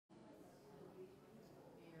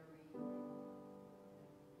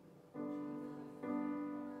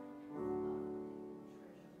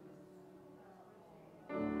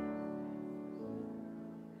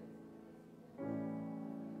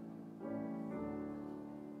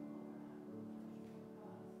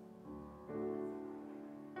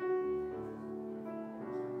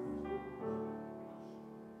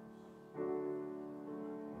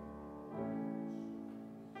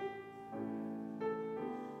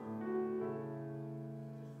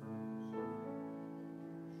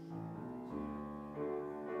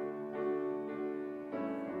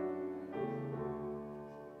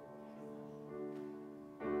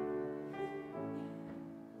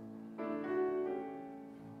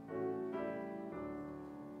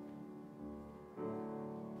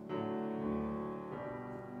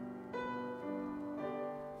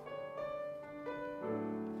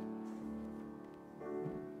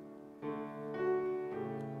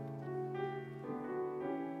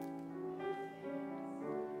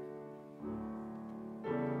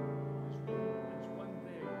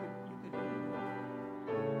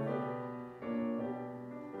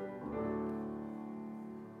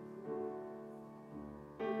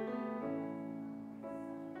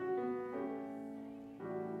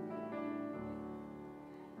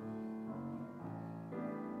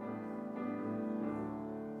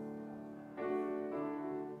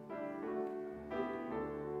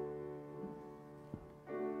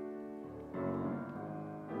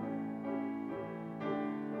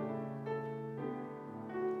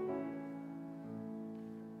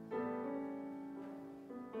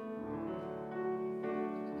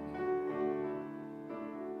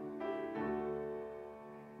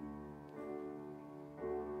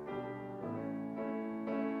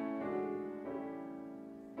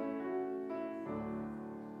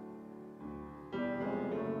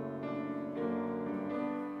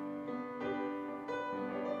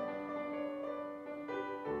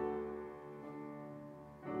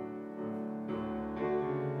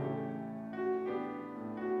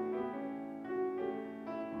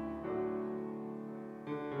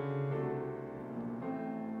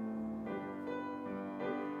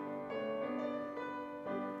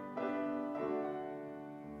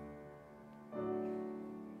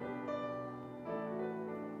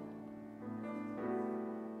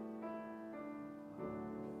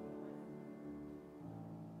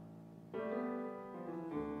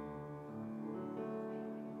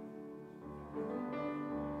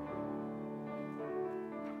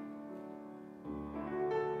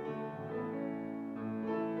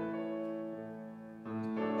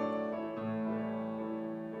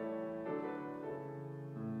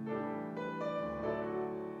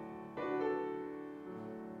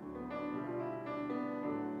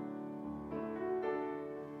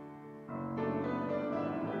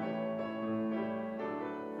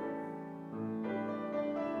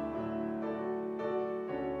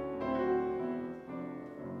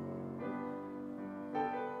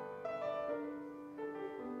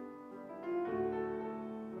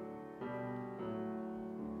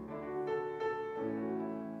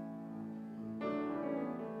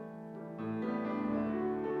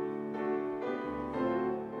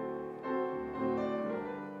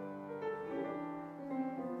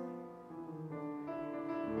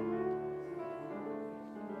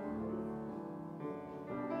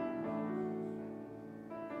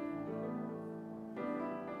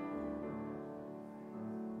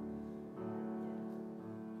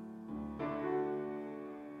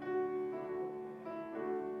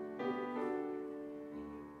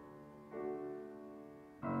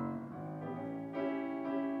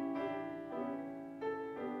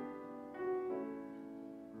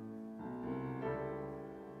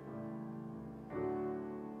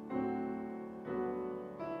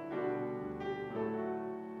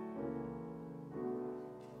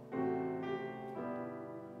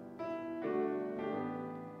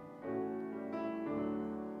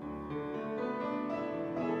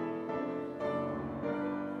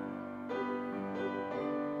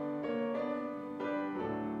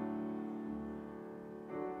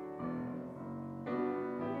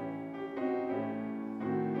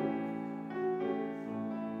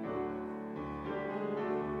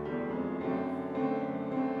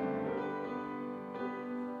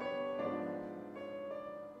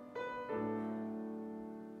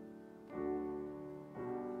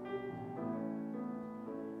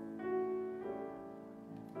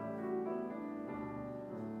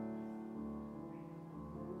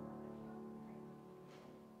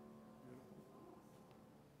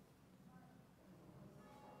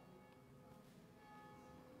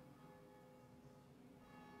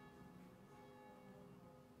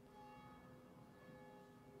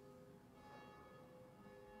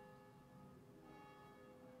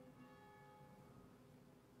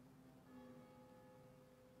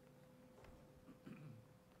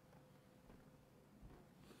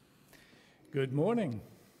Good morning.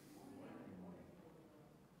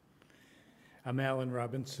 I'm Alan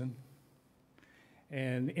Robinson,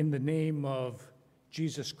 and in the name of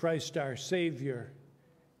Jesus Christ, our Savior,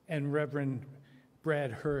 and Reverend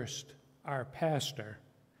Brad Hurst, our pastor,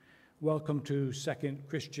 welcome to Second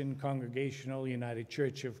Christian Congregational United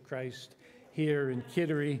Church of Christ here in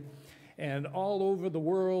Kittery and all over the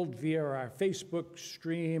world via our Facebook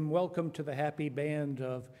stream. Welcome to the happy band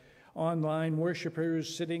of online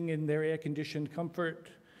worshipers sitting in their air-conditioned comfort,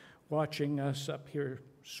 watching us up here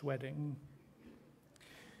sweating.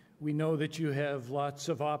 We know that you have lots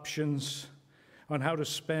of options on how to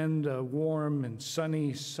spend a warm and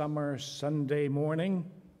sunny summer Sunday morning,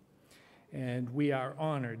 and we are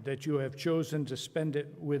honored that you have chosen to spend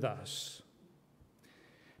it with us.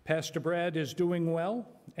 Pastor Brad is doing well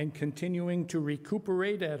and continuing to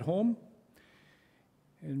recuperate at home,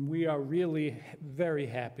 and we are really very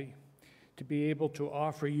happy to be able to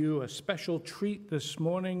offer you a special treat this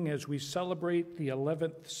morning as we celebrate the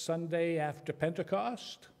 11th Sunday after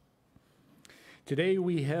Pentecost. Today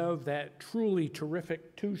we have that truly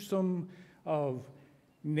terrific twosome of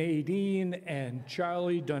Nadine and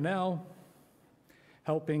Charlie Donnell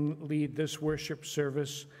helping lead this worship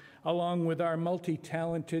service, along with our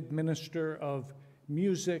multi-talented minister of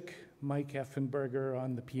music, Mike Effenberger,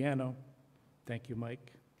 on the piano. Thank you,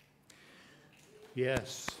 Mike.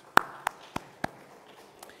 Yes.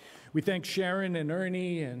 We thank Sharon and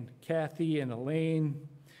Ernie and Kathy and Elaine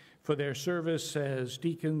for their service as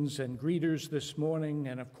deacons and greeters this morning,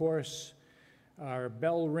 and of course, our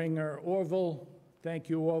bell ringer, Orville. Thank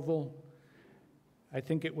you, Orville. I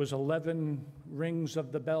think it was 11 rings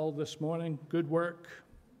of the bell this morning. Good work.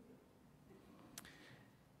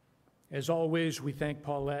 As always, we thank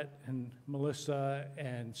Paulette and Melissa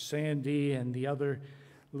and Sandy and the other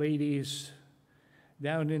ladies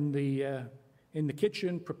down in the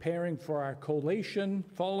kitchen preparing for our collation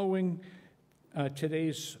following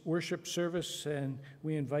today's worship service, and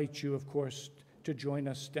we invite you, of course, to join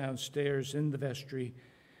us downstairs in the vestry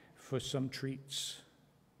for some treats.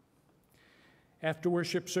 After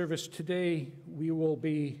worship service today, we will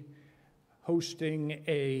be hosting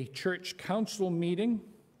a church council meeting.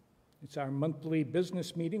 It's our monthly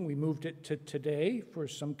business meeting. We moved it to today for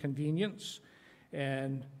some convenience,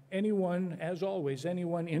 and anyone, as always,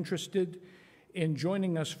 anyone interested in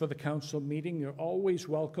joining us for the council meeting, you're always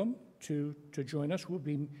welcome to join us. We'll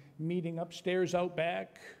be meeting upstairs out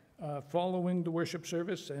back following the worship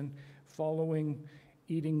service and following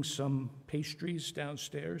eating some pastries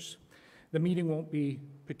downstairs. The meeting won't be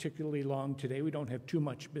particularly long today. We don't have too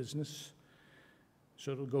much business,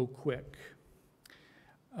 so it'll go quick.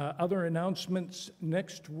 Other announcements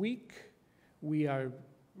next week. We are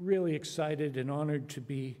really excited and honored to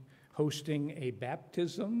be hosting a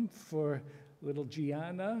baptism for little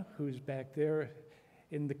Gianna, who's back there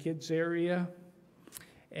in the kids area.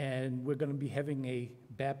 And we're going to be having a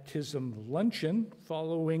baptism luncheon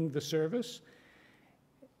following the service.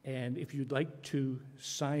 And if you'd like to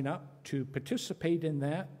sign up to participate in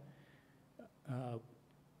that,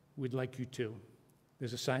 we'd like you to.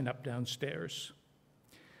 There's a sign up downstairs.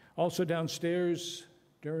 Also downstairs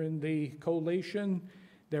during the collation,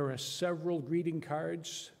 there are several greeting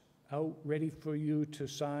cards out ready for you to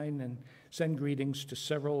sign and send greetings to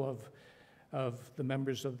several of the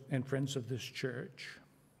members and friends of this church.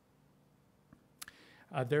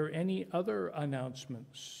 Are there any other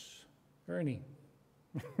announcements? Ernie?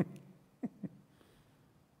 Next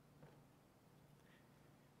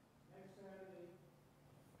Saturday,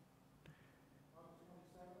 August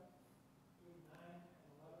 27th, between 9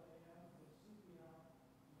 and 11 a.m. for CPR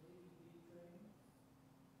and AED training.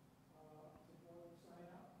 It's important to sign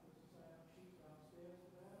up. There's a sign-up sheet downstairs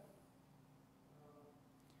for that.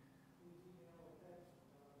 Please email or text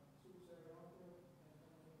Sue Sarionka, and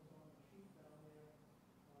her name is on the sheet down there.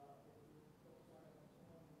 If you don't sign up this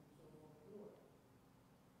morning, you still want to do it.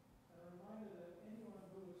 And a reminder that anyone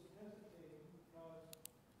who is hesitating because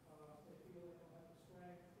they feel they don't have the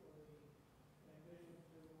strength or the ambition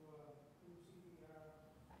to do CPR,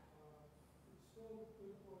 it's still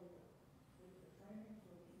good for you to take the training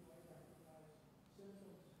so that you might recognize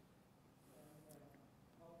symptoms and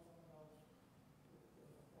help someone else with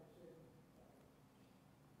life-saving.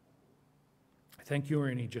 Thank you,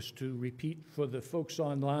 Ernie. Just to repeat for the folks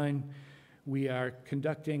online, we are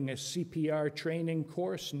conducting a CPR training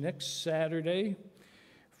course next Saturday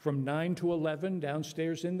from 9 to 11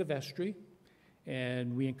 downstairs in the vestry.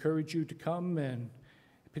 And we encourage you to come and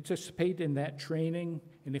participate in that training.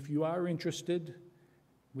 And if you are interested,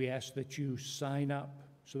 we ask that you sign up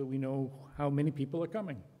so that we know how many people are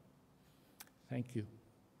coming. Thank you.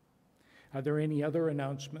 Are there any other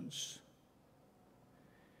announcements?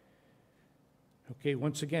 Okay,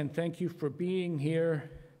 once again, thank you for being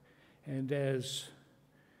here. And as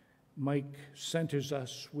Mike centers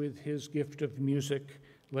us with his gift of music,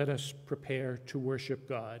 let us prepare to worship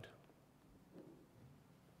God.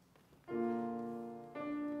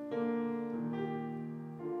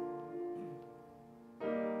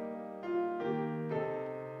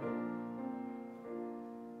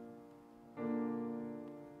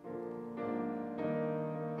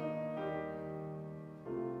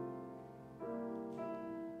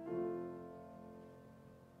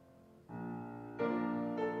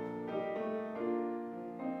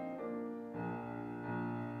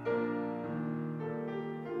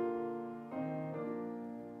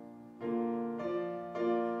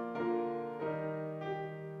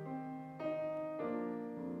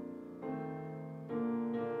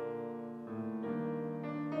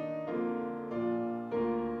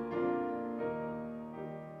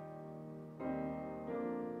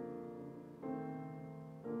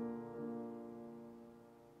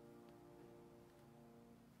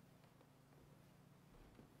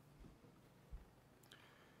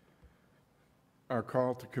 Our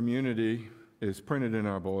call to community is printed in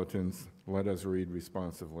our bulletins. Let us read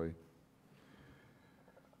responsively.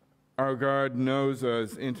 Our God knows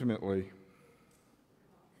us intimately.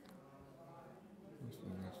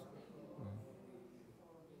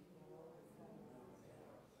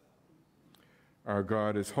 Our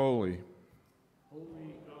God is holy.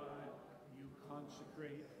 Holy God, you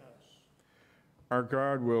consecrate us. Our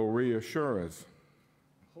God will reassure us.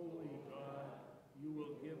 Holy God, you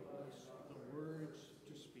will give us the words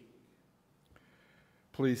to speak.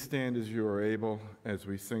 Please stand as you are able as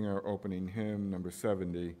we sing our opening hymn, number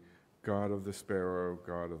 70, God of the Sparrow,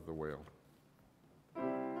 God of the Whale.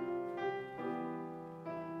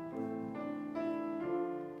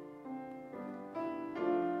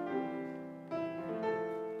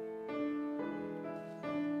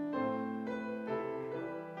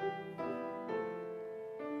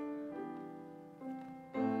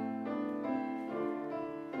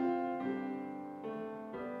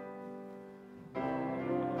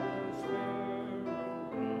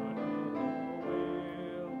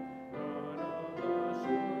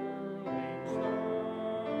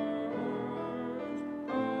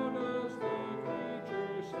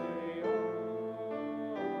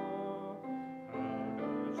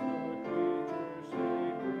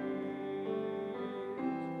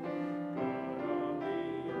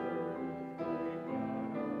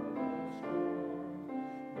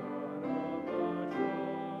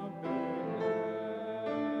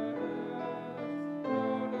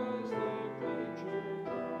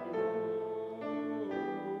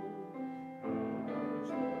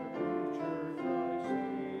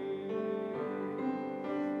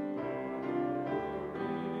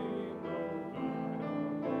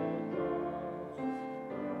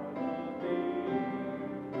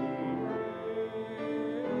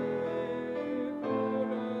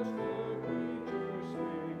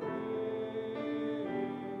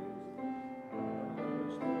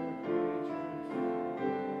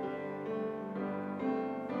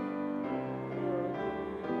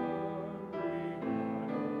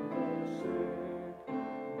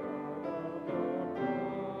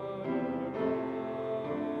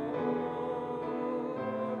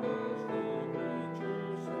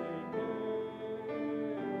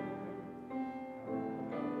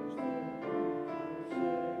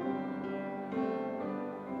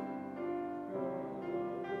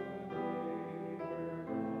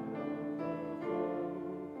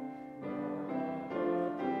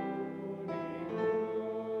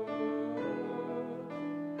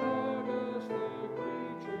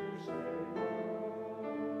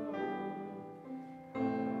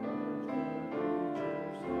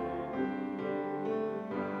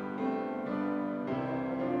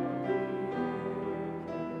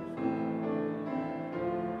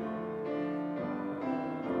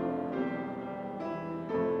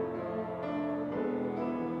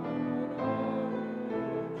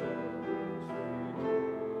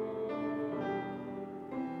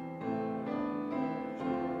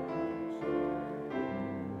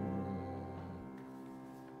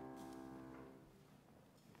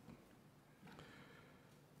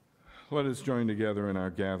 Let us join together in our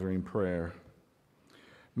gathering prayer.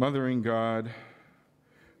 Mothering God,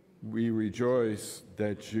 we rejoice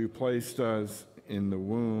that you placed us in the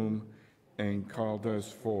womb and called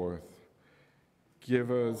us forth.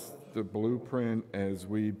 Give us the blueprint as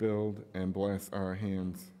we build and bless our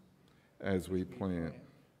hands as we plant.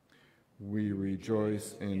 We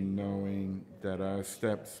rejoice in knowing that our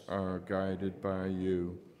steps are guided by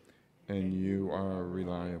you and you are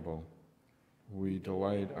reliable. We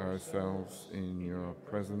delight ourselves in your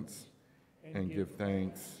presence and give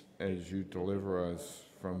thanks as you deliver us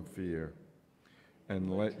from fear.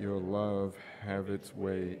 And let your love have its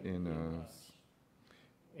way in us.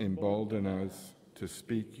 Embolden us to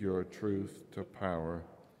speak your truth to power,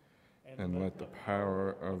 and let the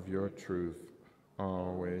power of your truth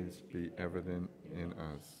always be evident in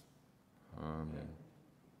us. Amen.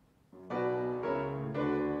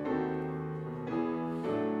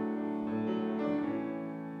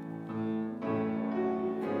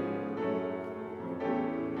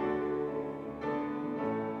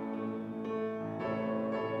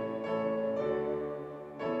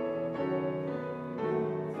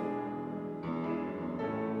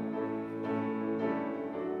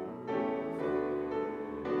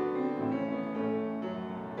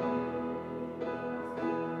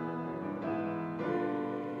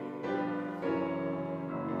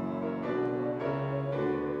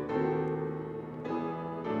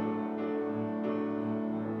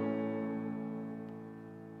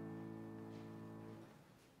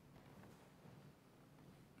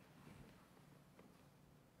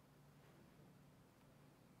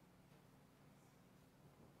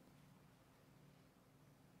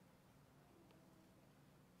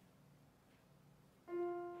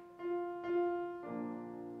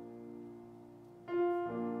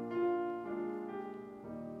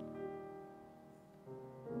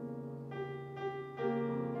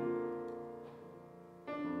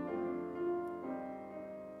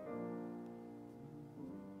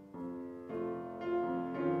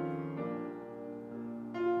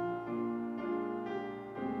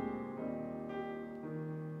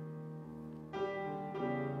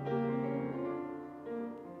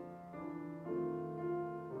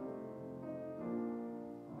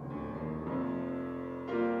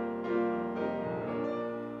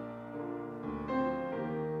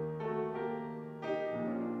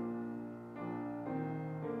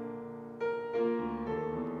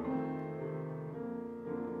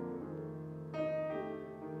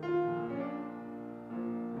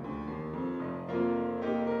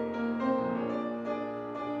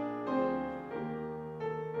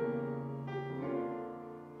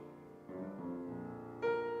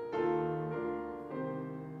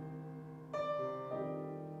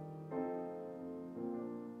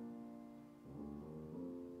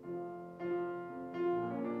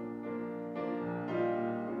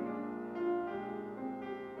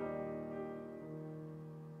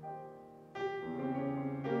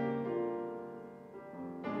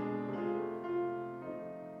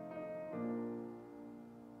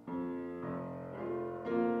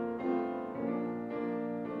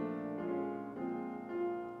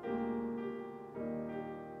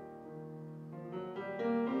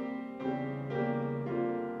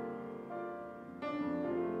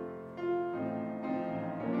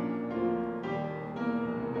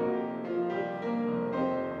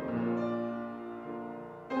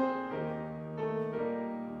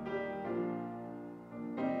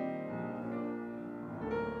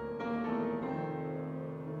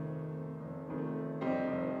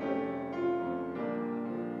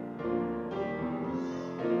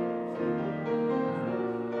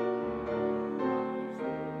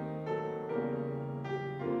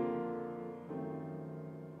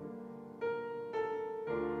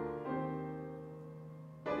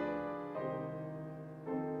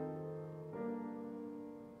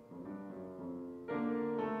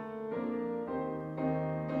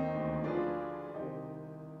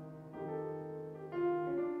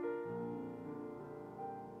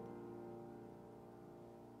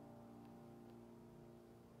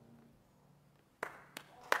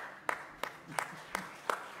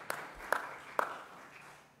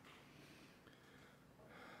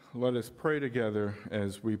 Let us pray together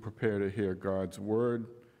as we prepare to hear God's word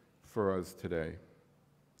for us today.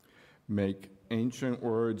 Make ancient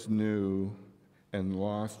words new and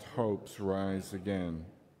lost hopes rise again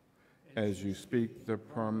as you speak the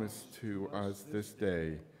promise to us this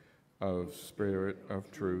day of Spirit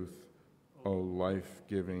of truth, O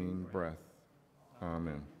life-giving breath.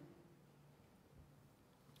 Amen.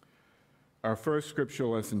 Our first scripture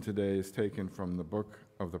lesson today is taken from the book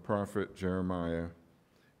of the prophet Jeremiah,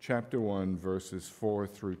 chapter 1, verses 4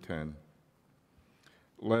 through 10.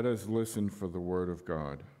 Let us listen for the word of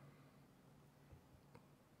God.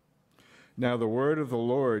 Now the word of the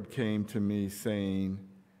Lord came to me, saying,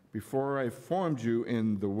 Before I formed you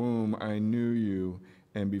in the womb, I knew you,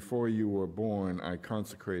 and before you were born, I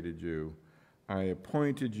consecrated you. I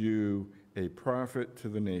appointed you a prophet to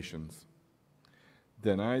the nations.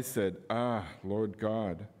 Then I said, Ah, Lord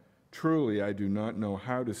God, truly I do not know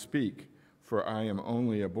how to speak, for I am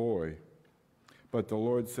only a boy. But the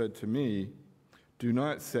Lord said to me, do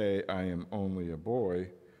not say, I am only a boy,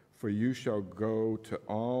 for you shall go to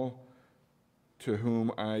all to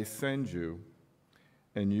whom I send you,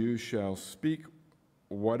 and you shall speak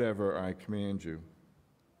whatever I command you.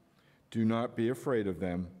 Do not be afraid of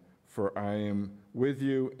them, for I am with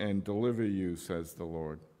you and deliver you, says the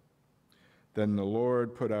Lord. Then the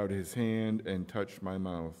Lord put out his hand and touched my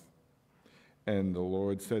mouth. And the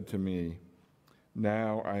Lord said to me,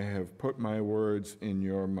 now I have put my words in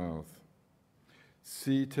your mouth.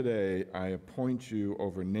 See, today I appoint you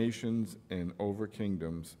over nations and over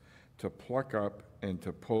kingdoms, to pluck up and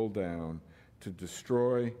to pull down, to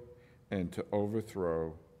destroy and to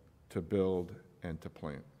overthrow, to build and to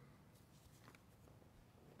plant.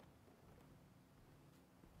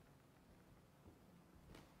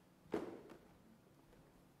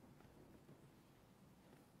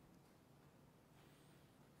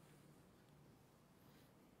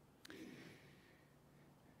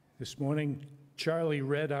 This morning, Charlie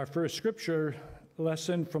read our first scripture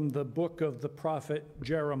lesson from the book of the prophet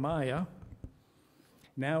Jeremiah.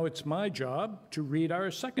 Now it's my job to read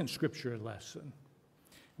our second scripture lesson,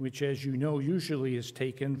 which, as you know, usually is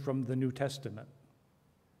taken from the New Testament.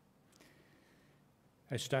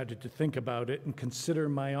 I started to think about it and consider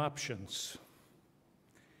my options.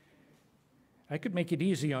 I could make it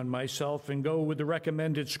easy on myself and go with the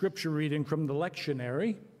recommended scripture reading from the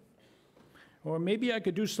lectionary, or maybe I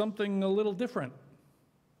could do something a little different.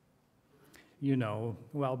 You know,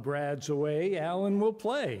 while Brad's away, Alan will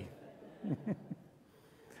play.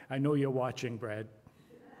 I know you're watching, Brad.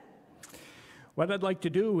 What I'd like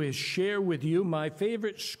to do is share with you my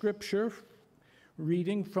favorite scripture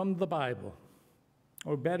reading from the Bible.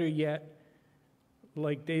 Or better yet,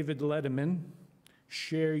 like David Letterman,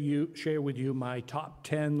 share with you my top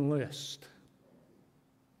 10 list.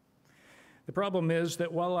 The problem is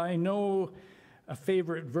that while I know a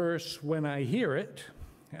favorite verse when I hear it,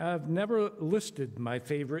 I've never listed my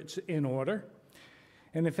favorites in order.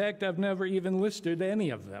 And in fact, I've never even listed any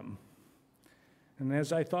of them. And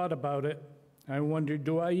as I thought about it, I wondered,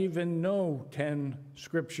 do I even know 10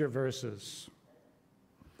 scripture verses?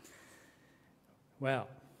 Well,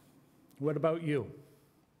 what about you?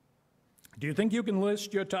 Do you think you can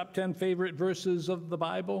list your top 10 favorite verses of the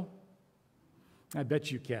Bible? I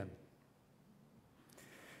bet you can.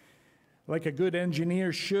 Like a good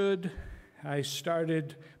engineer should, I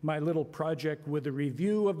started my little project with a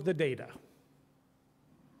review of the data.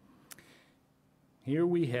 Here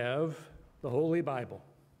we have the Holy Bible,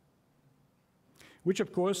 which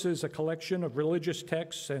of course is a collection of religious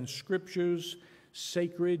texts and scriptures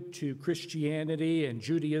sacred to Christianity and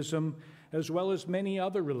Judaism, as well as many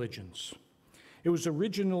other religions. It was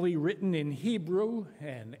originally written in Hebrew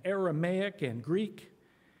and Aramaic and Greek,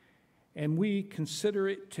 and we consider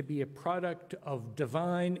it to be a product of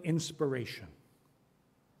divine inspiration.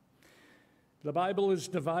 The Bible is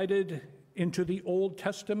divided into the Old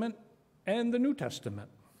Testament and the New Testament.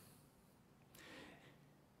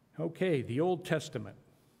 Okay, the Old Testament.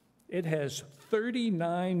 It has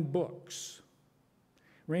 39 books,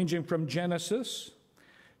 ranging from Genesis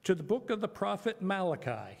to the book of the prophet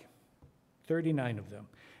Malachi, 39 of them.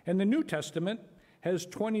 And the New Testament has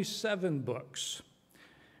 27 books,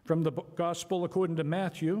 from the Gospel according to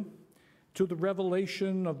Matthew to the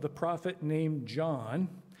revelation of the prophet named John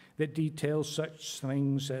that details such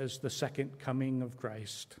things as the second coming of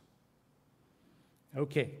Christ.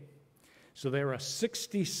 Okay, so there are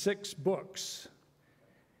 66 books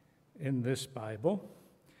in this Bible.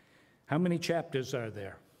 How many chapters are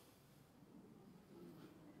there?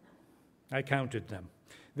 I counted them.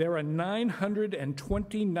 There are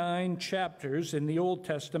 929 chapters in the Old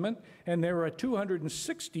Testament, and there are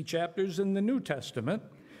 260 chapters in the New Testament.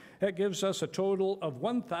 That gives us a total of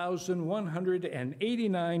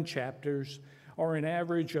 1,189 chapters, or an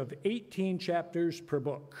average of 18 chapters per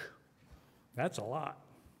book. That's a lot.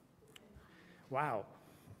 Wow.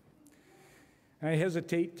 I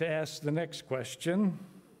hesitate to ask the next question,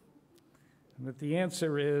 but the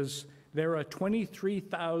answer is there are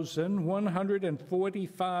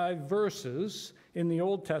 23,145 verses in the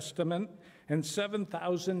Old Testament and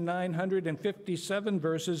 7,957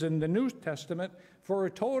 verses in the New Testament, for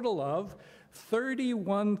a total of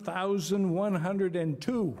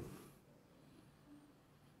 31,102.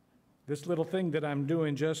 This little thing that I'm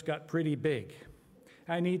doing just got pretty big.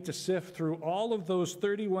 I need to sift through all of those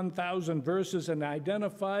 31,000 verses and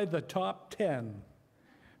identify the top 10.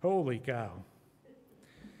 Holy cow.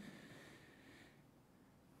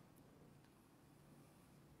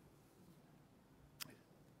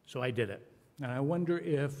 So I did it. And I wonder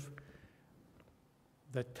if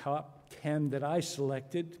the top 10 that I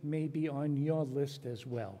selected may be on your list as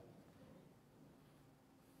well.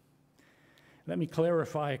 Let me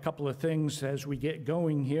clarify a couple of things as we get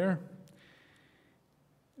going here.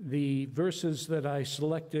 The verses that I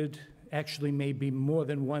selected actually may be more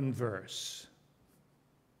than one verse.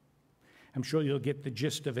 I'm sure you'll get the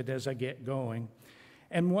gist of it as I get going.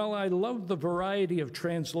 And while I love the variety of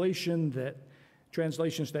translations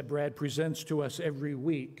that Brad presents to us every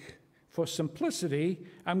week, for simplicity,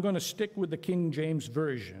 I'm going to stick with the King James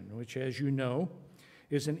Version, which, as you know,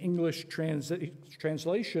 is an English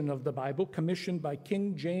translation of the Bible commissioned by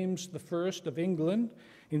King James I of England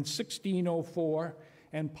in 1604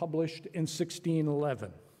 and published in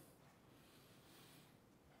 1611.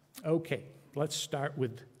 Okay, let's start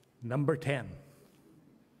with number 10.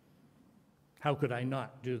 How could I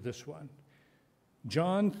not do this one?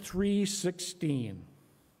 John 3:16.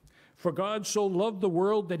 For God so loved the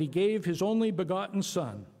world that he gave his only begotten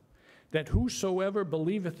Son, that whosoever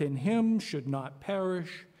believeth in him should not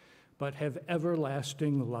perish, but have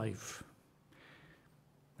everlasting life.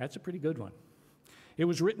 That's a pretty good one. It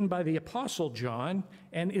was written by the Apostle John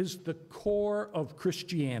and is the core of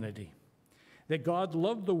Christianity, that God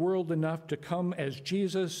loved the world enough to come as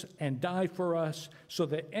Jesus and die for us so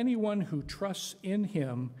that anyone who trusts in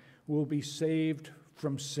him will be saved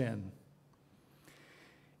from sin.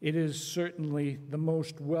 It is certainly the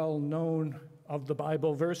most well-known of the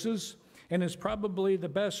Bible verses and is probably the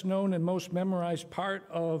best known and most memorized part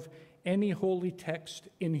of any holy text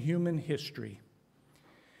in human history.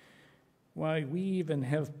 Why, we even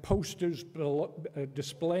have posters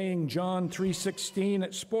displaying John 3:16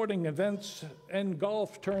 at sporting events and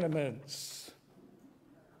golf tournaments.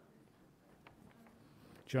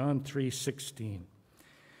 John 3:16.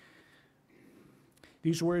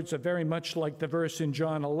 These words are very much like the verse in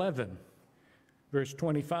John 11, verse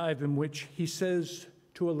 25, in which he says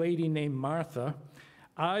to a lady named Martha,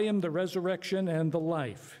 I am the resurrection and the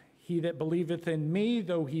life. He that believeth in me,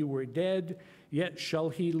 though he were dead, yet shall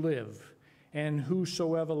he live. And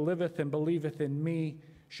whosoever liveth and believeth in me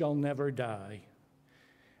shall never die.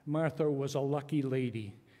 Martha was a lucky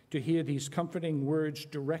lady to hear these comforting words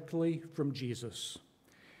directly from Jesus.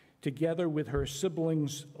 Together with her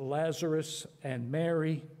siblings Lazarus and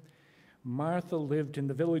Mary, Martha lived in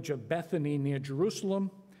the village of Bethany near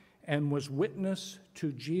Jerusalem and was witness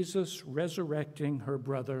to Jesus resurrecting her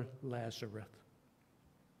brother Lazarus.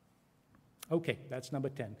 Okay, that's number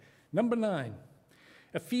 10. Number 9.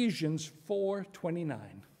 Ephesians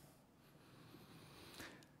 4:29.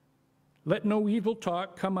 Let no evil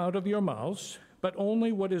talk come out of your mouths, but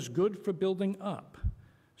only what is good for building up,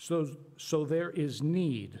 so there is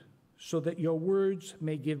need, so that your words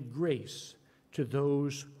may give grace to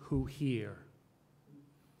those who hear.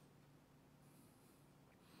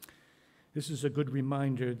 This is a good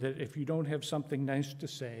reminder that if you don't have something nice to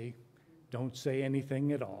say, don't say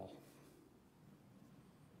anything at all.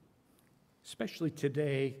 Especially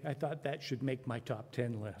today, I thought that should make my top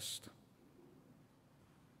 10 list.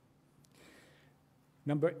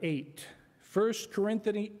 Number 8, 1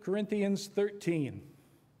 Corinthians 13.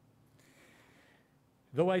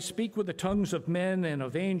 Though I speak with the tongues of men and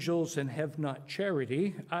of angels and have not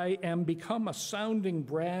charity, I am become a sounding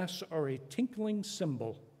brass or a tinkling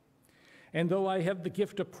cymbal. And though I have the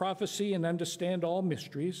gift of prophecy and understand all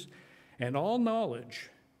mysteries and all knowledge,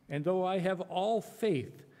 and though I have all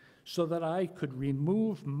faith, so that I could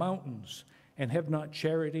remove mountains and have not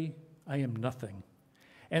charity, I am nothing.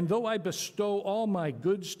 And though I bestow all my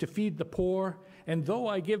goods to feed the poor, and though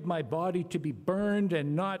I give my body to be burned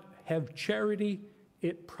and not have charity,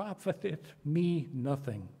 it profiteth me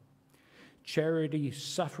nothing. Charity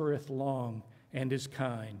suffereth long and is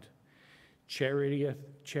kind.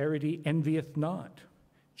 Charity envieth not.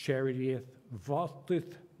 Charity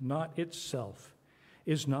vaunteth not itself,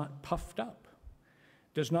 is not puffed up,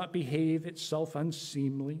 does not behave itself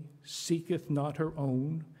unseemly, seeketh not her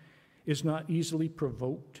own, is not easily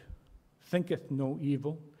provoked, thinketh no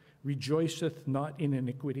evil, rejoiceth not in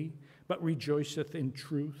iniquity, but rejoiceth in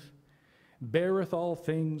truth, beareth all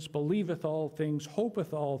things, believeth all things,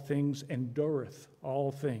 hopeth all things, endureth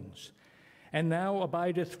all things. And now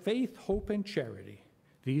abideth faith, hope, and charity,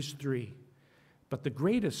 these three. But the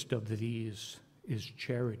greatest of these is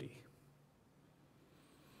charity.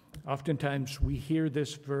 Oftentimes we hear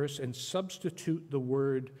this verse and substitute the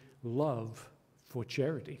word love for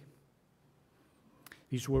charity.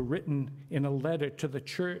 These were written in a letter to the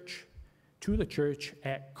church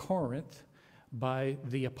at Corinth by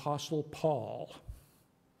the Apostle Paul.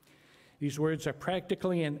 These words are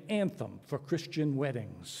practically an anthem for Christian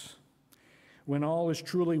weddings. When all is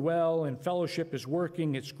truly well and fellowship is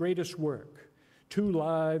working its greatest work, 2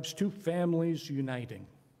 lives, 2 families uniting.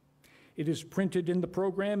 It is printed in the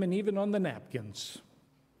program and even on the napkins.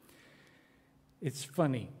 It's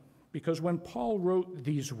funny, because when Paul wrote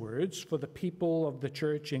these words for the people of the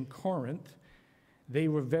church in Corinth, they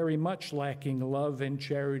were very much lacking love and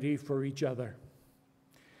charity for each other.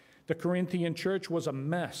 The Corinthian church was a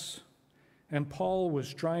mess, and Paul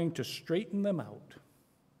was trying to straighten them out.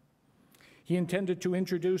 He intended to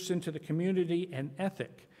introduce into the community an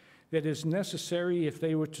ethic that is necessary if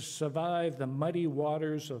they were to survive the muddy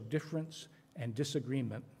waters of difference and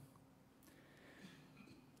disagreement.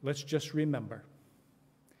 Let's just remember.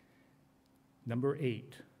 Number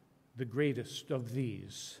 8, the greatest of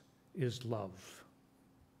these is love.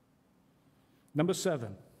 Number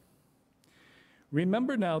 7,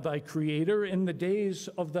 remember now thy Creator in the days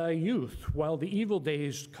of thy youth, while the evil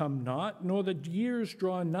days come not, nor the years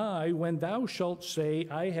draw nigh, when thou shalt say,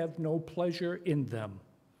 I have no pleasure in them.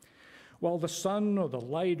 While the sun or the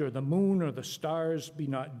light or the moon or the stars be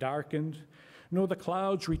not darkened, nor the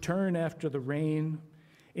clouds return after the rain,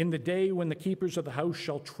 in the day when the keepers of the house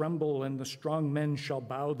shall tremble, and the strong men shall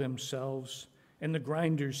bow themselves, and the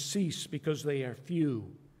grinders cease because they are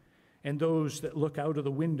few, and those that look out of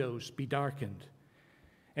the windows be darkened.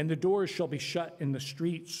 And the doors shall be shut in the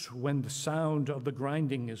streets when the sound of the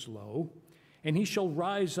grinding is low, and he shall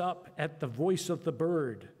rise up at the voice of the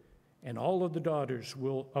bird, and all of the daughters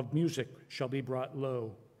of music shall be brought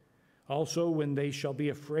low. Also when they shall be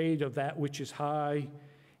afraid of that which is high,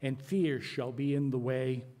 and fear shall be in the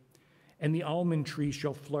way, and the almond tree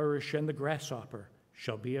shall flourish, and the grasshopper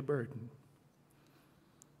shall be a burden.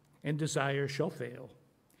 And desire shall fail,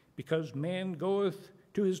 because man goeth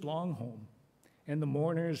to his long home, and the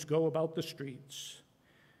mourners go about the streets.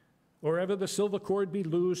 Or ever the silver cord be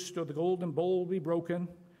loosed, or the golden bowl be broken,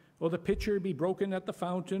 or the pitcher be broken at the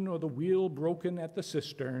fountain, or the wheel broken at the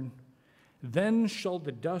cistern, then shall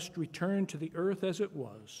the dust return to the earth as it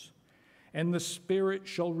was, and the spirit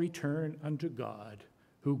shall return unto God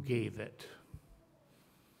who gave it.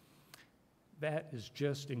 That is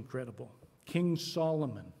just incredible. King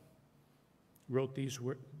Solomon wrote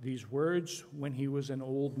these words when he was an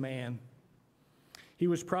old man. He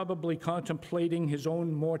was probably contemplating his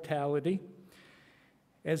own mortality,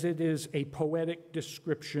 as it is a poetic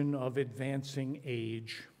description of advancing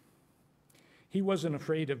age. He wasn't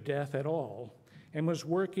afraid of death at all, and was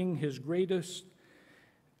working his greatest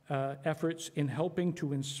efforts in helping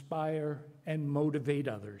to inspire and motivate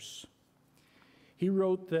others. He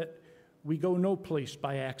wrote that we go no place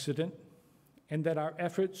by accident, and that our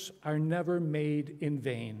efforts are never made in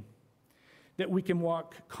vain, that we can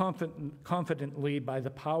walk confidently by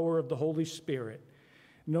the power of the Holy Spirit,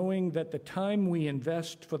 knowing that the time we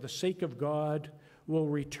invest for the sake of God will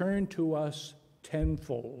return to us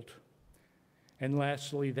tenfold. And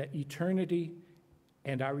lastly, that eternity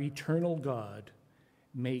and our eternal God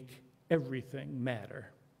make everything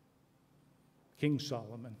matter. King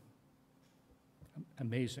Solomon.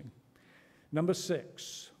 Amazing. Number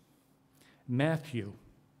 6, Matthew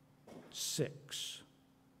 6.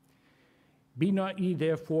 Be not ye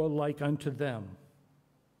therefore like unto them,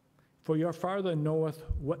 for your Father knoweth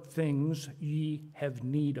what things ye have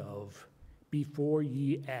need of, before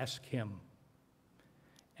ye ask him.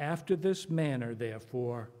 After this manner,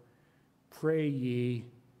 therefore, pray ye,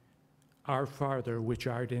 Our Father which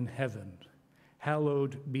art in heaven,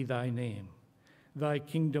 hallowed be thy name. Thy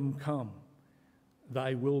kingdom come,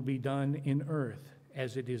 thy will be done in earth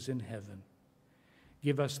as it is in heaven.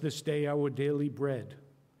 Give us this day our daily bread,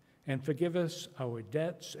 and forgive us our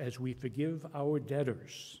debts as we forgive our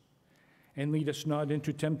debtors. And lead us not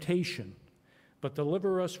into temptation, but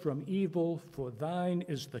deliver us from evil, for thine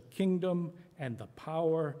is the kingdom and the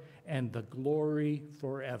power and the glory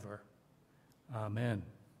forever. Amen.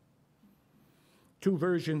 2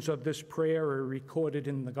 versions of this prayer are recorded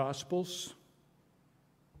in the Gospels.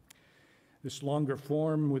 This longer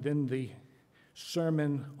form within the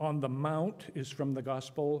Sermon on the Mount is from the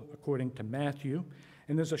Gospel according to Matthew,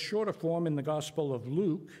 and there's a shorter form in the Gospel of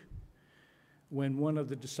Luke when one of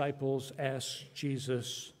the disciples asks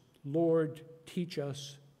Jesus, Lord, teach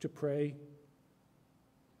us to pray.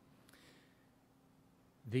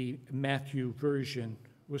 The Matthew version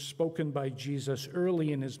was spoken by Jesus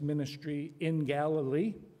early in his ministry in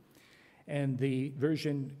Galilee, and the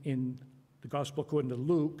version in the Gospel according to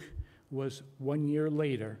Luke was 1 year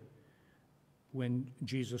later when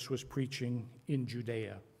Jesus was preaching in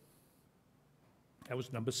Judea. That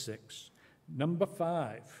was number 6. Number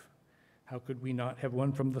 5, how could we not have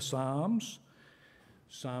one from the Psalms?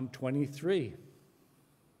 Psalm 23.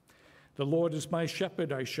 The Lord is my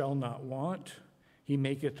shepherd, I shall not want. He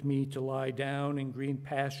maketh me to lie down in green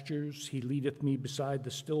pastures. He leadeth me beside the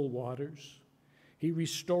still waters. He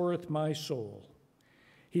restoreth my soul.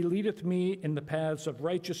 He leadeth me in the paths of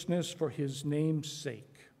righteousness for his name's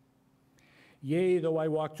sake. Yea, though I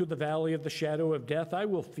walk through the valley of the shadow of death, I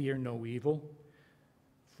will fear no evil,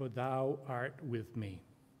 for thou art with me.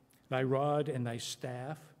 Thy rod and thy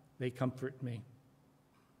staff, they comfort me.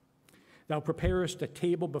 Thou preparest a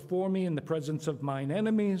table before me in the presence of mine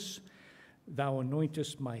enemies. Thou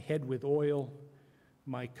anointest my head with oil.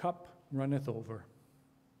 My cup runneth over.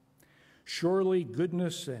 Surely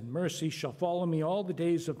goodness and mercy shall follow me all the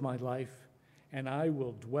days of my life, and I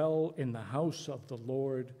will dwell in the house of the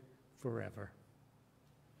Lord forever.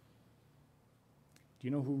 Do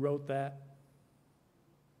you know who wrote that?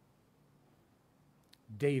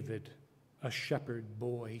 David, a shepherd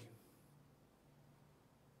boy.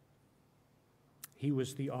 He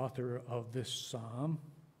was the author of this psalm.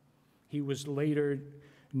 He was later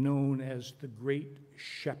known as the great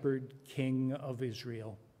shepherd king of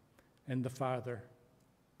Israel and the father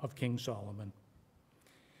of King Solomon.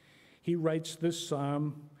 He writes this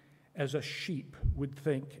psalm as a sheep would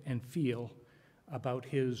think and feel about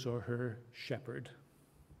his or her shepherd.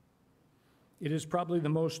 It is probably the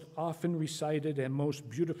most often recited and most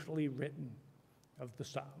beautifully written of the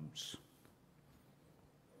Psalms.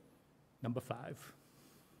 Number 5.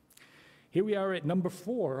 Here we are at number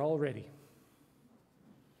 4 already.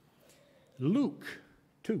 Luke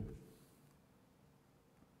 2.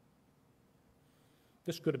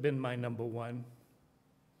 This could have been my number 1.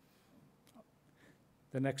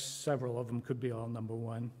 The next several of them could be all number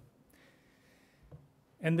 1.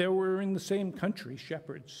 And there were in the same country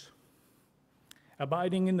shepherds,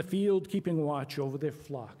 abiding in the field, keeping watch over their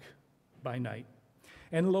flock by night.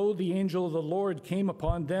 And lo, the angel of the Lord came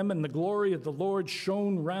upon them, and the glory of the Lord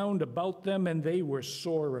shone round about them, and they were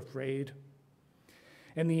sore afraid.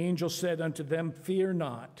 And the angel said unto them, Fear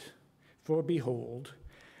not, for behold,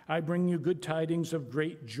 I bring you good tidings of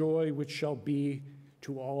great joy, which shall be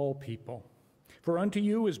to all people. For unto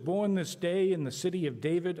you is born this day in the city of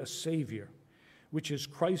David a Savior, which is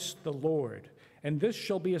Christ the Lord. And this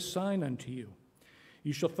shall be a sign unto you.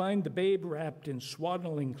 You shall find the babe wrapped in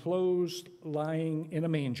swaddling clothes, lying in a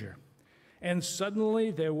manger. And suddenly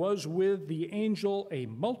there was with the angel a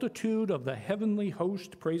multitude of the heavenly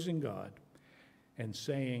host praising God, and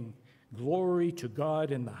saying, Glory to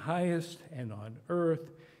God in the highest, and on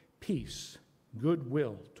earth peace,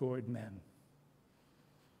 goodwill toward men.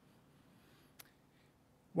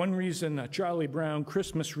 One reason Charlie Brown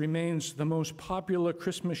Christmas remains the most popular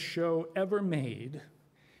Christmas show ever made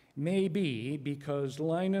may be because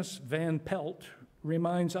Linus Van Pelt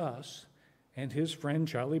reminds us and his friend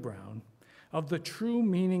Charlie Brown of the true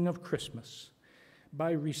meaning of Christmas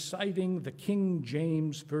by reciting the King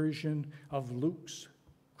James version of Luke's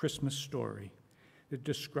Christmas story that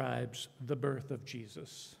describes the birth of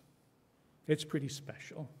Jesus. It's pretty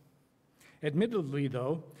special. Admittedly,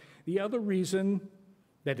 though, the other reason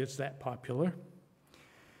that it's that popular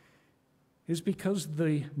is because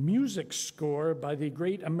the music score by the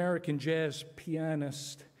great American jazz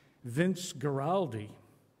pianist Vince Guaraldi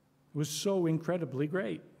was so incredibly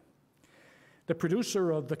great. The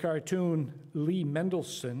producer of the cartoon, Lee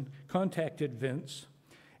Mendelson, contacted Vince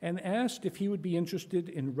and asked if he would be interested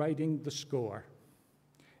in writing the score.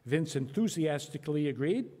 Vince enthusiastically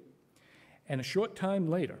agreed, and a short time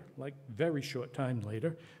later, like very short time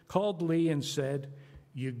later, called Lee and said,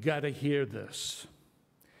 You gotta hear this.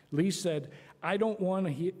 Lee said, I don't want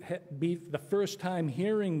to be the first time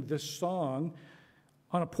hearing this song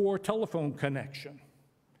on a poor telephone connection,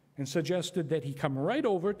 and suggested that he come right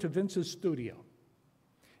over to Vince's studio.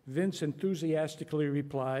 Vince enthusiastically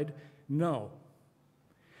replied, No.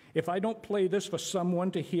 If I don't play this for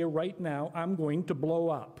someone to hear right now, I'm going to blow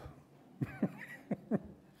up.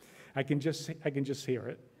 I can just hear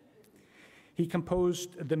it. He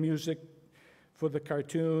composed the music for the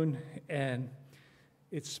cartoon and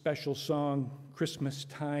its special song, Christmas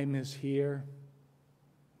Time is Here,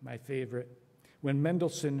 my favorite. When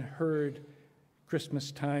Mendelssohn heard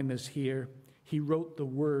Christmas Time is Here, he wrote the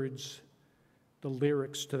words, the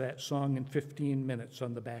lyrics to that song in 15 minutes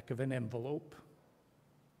on the back of an envelope.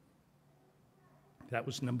 That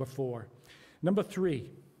was number 4. Number 3,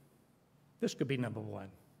 this could be number 1.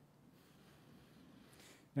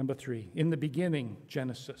 Number 3, in the beginning,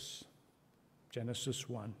 Genesis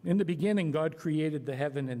 1. In the beginning, God created the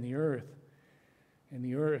heaven and the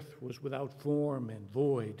earth was without form and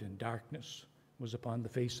void, and darkness was upon the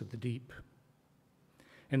face of the deep.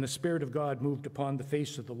 And the Spirit of God moved upon the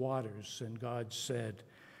face of the waters, and God said,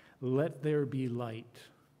 Let there be light.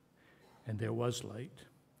 And there was light.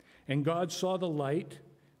 And God saw the light,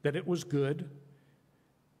 that it was good,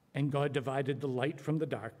 and God divided the light from the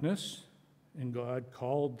darkness, and God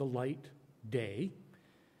called the light day,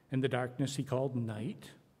 and the darkness he called night,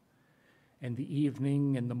 and the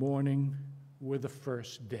evening and the morning were the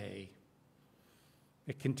first day.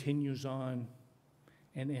 It continues on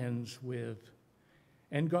and ends with,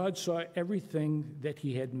 and God saw everything that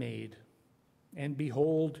he had made, and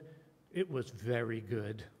behold, it was very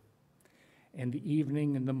good. And the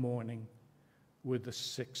evening and the morning were the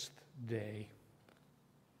sixth day.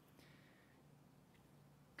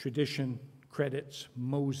 Tradition credits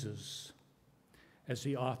Moses as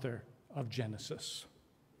the author of Genesis.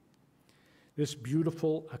 This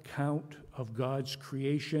beautiful account of God's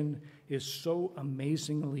creation is so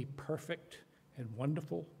amazingly perfect and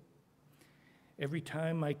wonderful. Every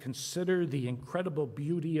time I consider the incredible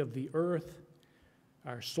beauty of the earth,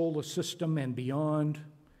 our solar system and beyond,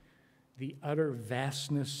 the utter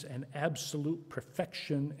vastness and absolute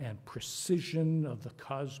perfection and precision of the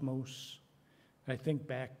cosmos, I think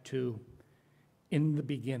back to, in the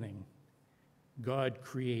beginning, God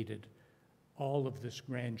created all of this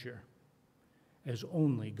grandeur as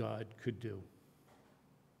only God could do.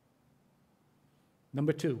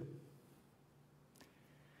 Number 2.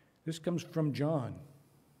 This comes from John,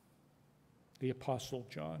 the Apostle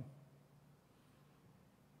John.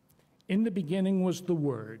 In the beginning was the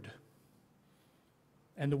Word,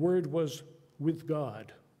 and the Word was with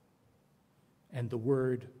God, and the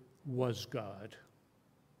Word was God.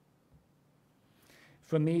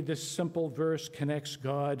 For me, this simple verse connects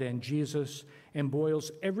God and Jesus and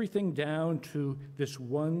boils everything down to this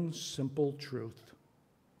one simple truth.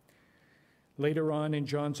 Later on in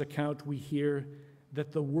John's account, we hear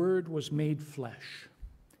that the Word was made flesh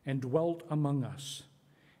and dwelt among us,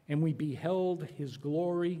 and we beheld his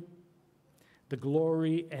glory, the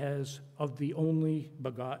glory as of the only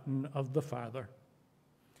begotten of the Father,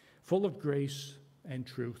 full of grace and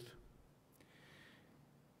truth.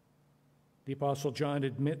 The Apostle John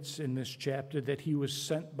admits in this chapter that he was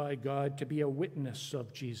sent by God to be a witness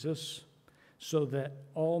of Jesus so that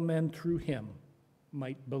all men through him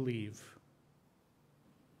might believe.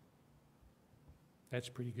 That's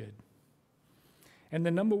pretty good. And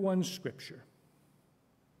the number 1 scripture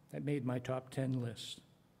that made my top 10 list,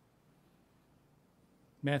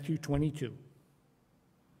 Matthew 22.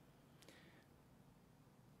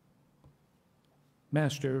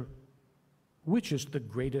 Master, which is the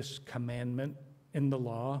greatest commandment in the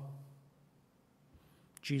law?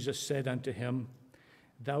 Jesus said unto him,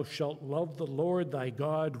 Thou shalt love the Lord thy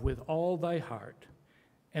God with all thy heart,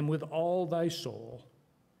 and with all thy soul,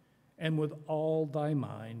 and with all thy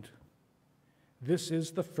mind. This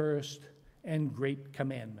is the first and great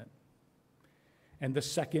commandment. And the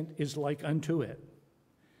second is like unto it.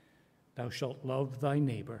 Thou shalt love thy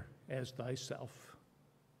neighbor as thyself.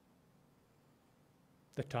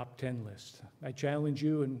 The top 10 list. I challenge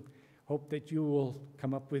you and hope that you will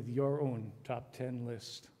come up with your own top 10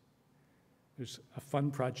 list. There's a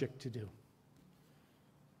fun project to do.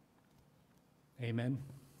 Amen.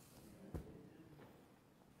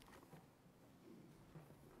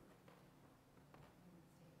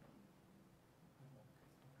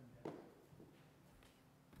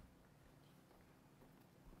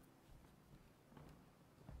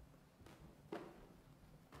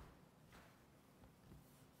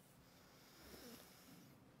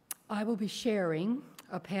 I will be sharing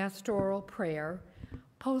a pastoral prayer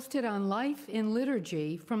posted on Life in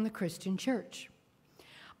Liturgy from the Christian Church.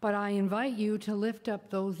 But I invite you to lift up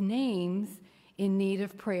those names in need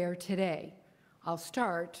of prayer today. I'll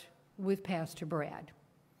start with Pastor Brad.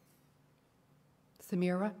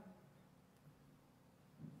 Samira?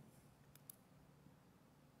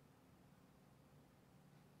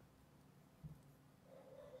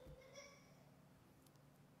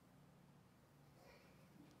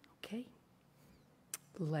 Okay,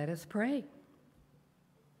 let us pray.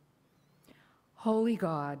 Holy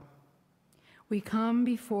God, we come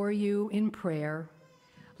before you in prayer,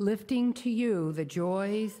 lifting to you the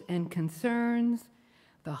joys and concerns,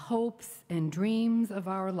 the hopes and dreams of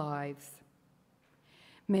our lives.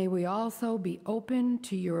 May we also be open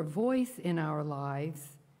to your voice in our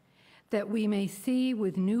lives, that we may see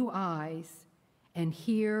with new eyes and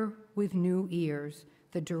hear with new ears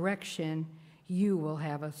the direction you will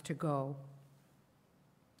have us to go.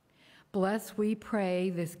 Bless, we pray,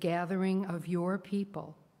 this gathering of your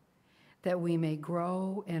people, that we may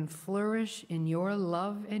grow and flourish in your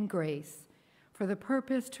love and grace for the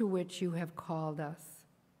purpose to which you have called us.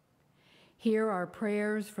 Hear our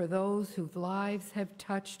prayers for those whose lives have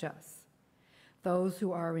touched us, those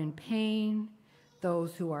who are in pain,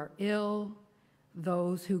 those who are ill,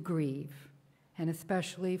 those who grieve, and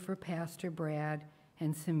especially for Pastor Brad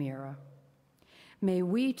and Samira. May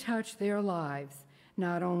we touch their lives,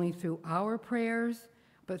 not only through our prayers,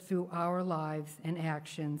 but through our lives and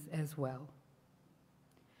actions as well.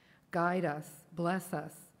 Guide us, bless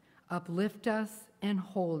us, uplift us, and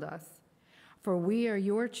hold us, for we are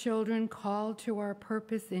your children called to our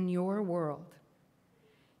purpose in your world.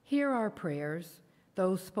 Hear our prayers,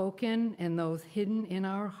 those spoken and those hidden in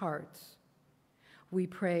our hearts. We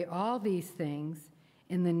pray all these things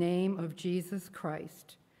in the name of Jesus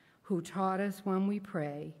Christ, who taught us when we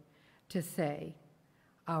pray to say,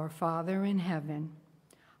 Our Father in heaven,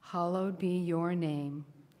 hallowed be your name.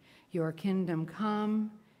 Your kingdom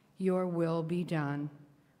come, your will be done,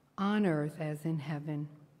 on earth as in heaven.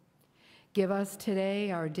 Give us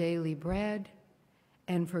today our daily bread,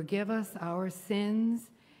 and forgive us our sins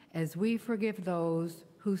as we forgive those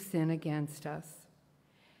who sin against us.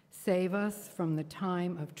 Save us from the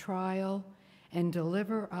time of trial and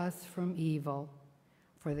deliver us from evil.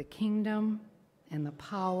 For the kingdom and the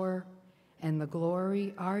power and the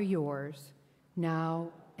glory are yours, now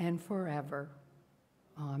and forever.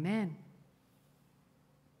 Amen.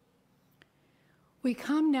 We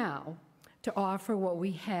come now to offer what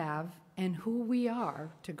we have and who we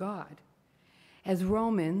are to God. As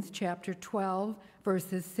Romans chapter 12,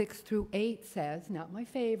 verses 6 through 8 says, not my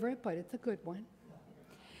favorite, but it's a good one.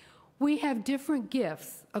 We have different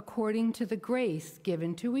gifts according to the grace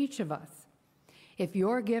given to each of us. If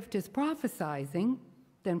your gift is prophesying,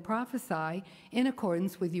 then prophesy in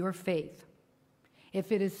accordance with your faith.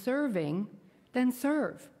 If it is serving, then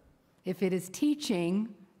serve. If it is teaching,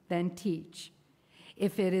 then teach.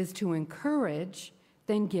 If it is to encourage,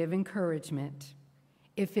 then give encouragement.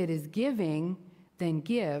 If it is giving, then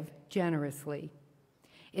give generously.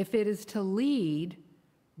 If it is to lead,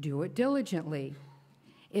 do it diligently.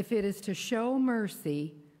 If it is to show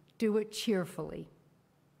mercy, do it cheerfully.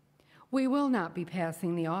 We will not be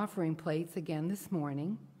passing the offering plates again this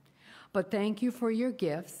morning, but thank you for your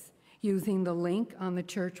gifts using the link on the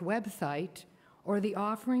church website or the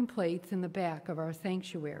offering plates in the back of our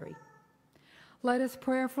sanctuary. Let us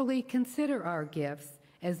prayerfully consider our gifts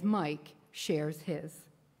as Mike shares his.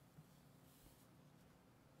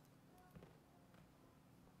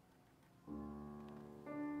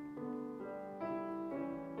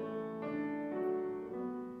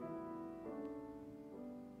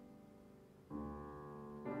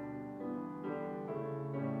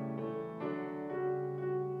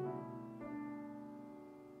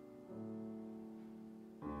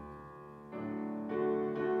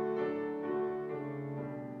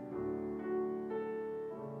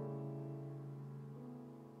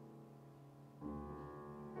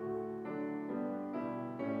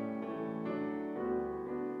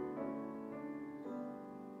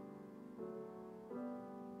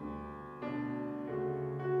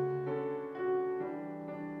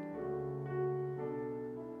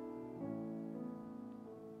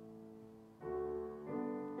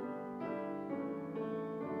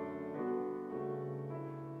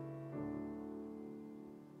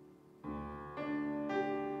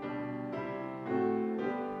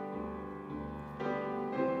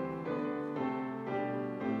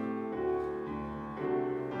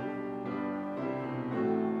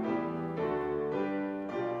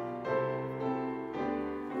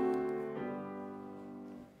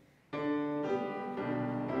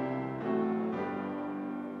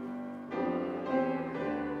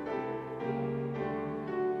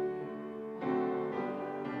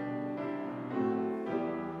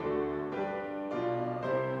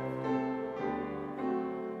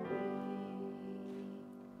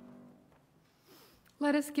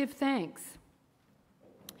 Let us give thanks.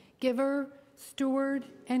 Giver, steward,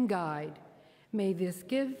 and guide, may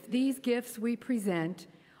these gifts we present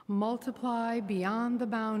multiply beyond the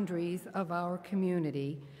boundaries of our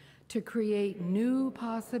community to create new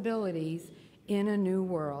possibilities in a new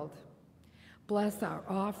world. Bless our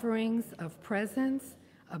offerings of presence,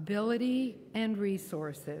 ability, and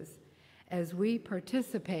resources as we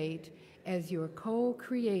participate as your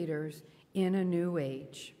co-creators in a new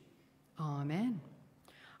age. Amen.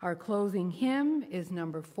 Our closing hymn is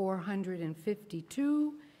number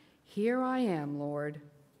 452, Here I Am, Lord.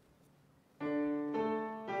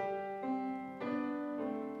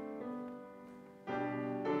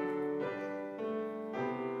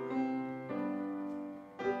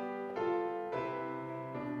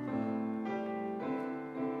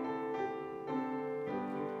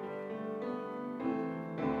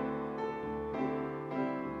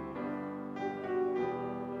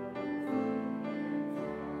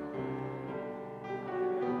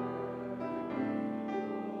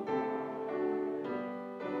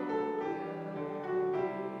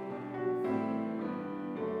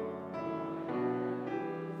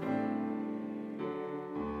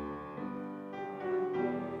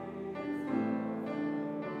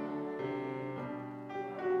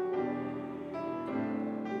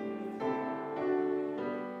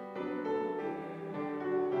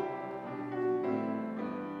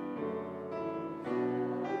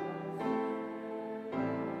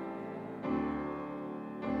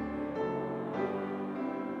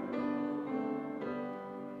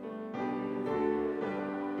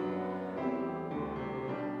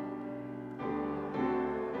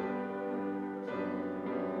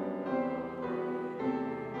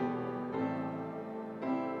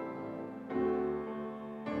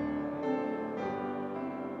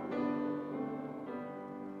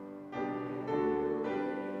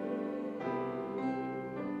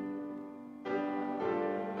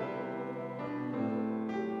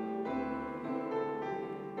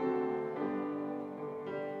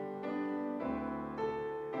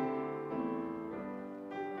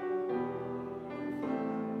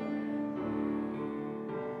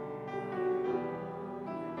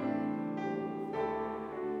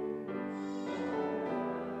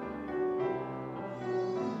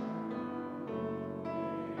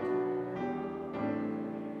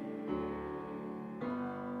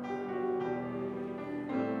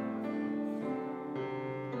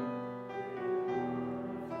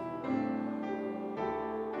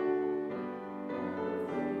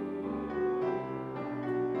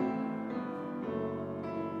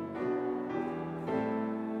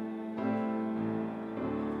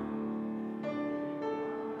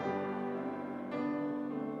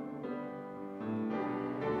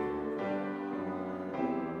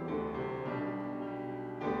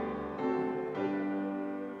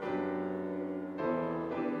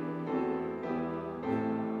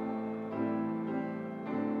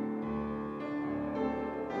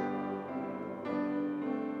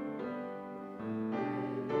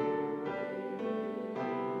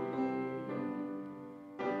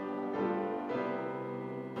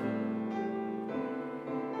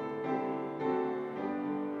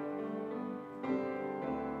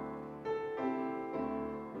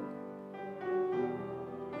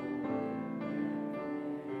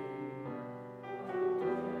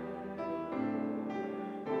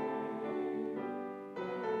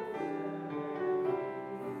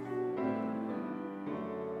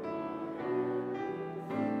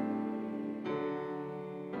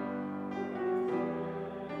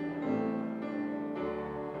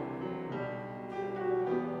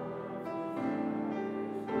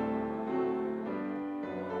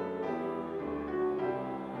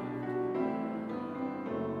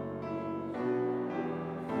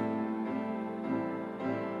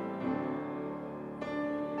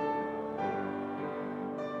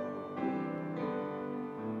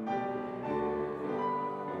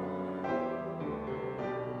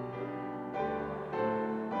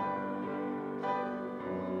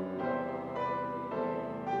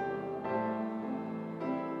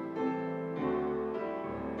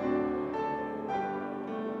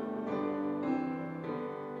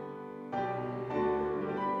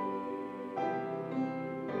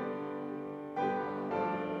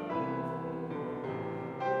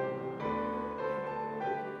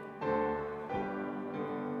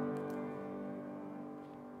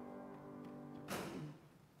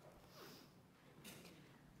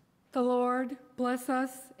 The Lord bless us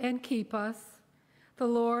and keep us. The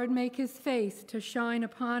Lord make his face to shine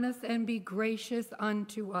upon us and be gracious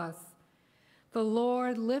unto us. The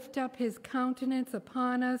Lord lift up his countenance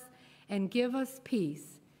upon us and give us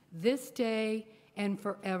peace this day and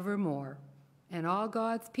forevermore. And all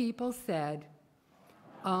God's people said,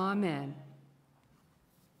 Amen.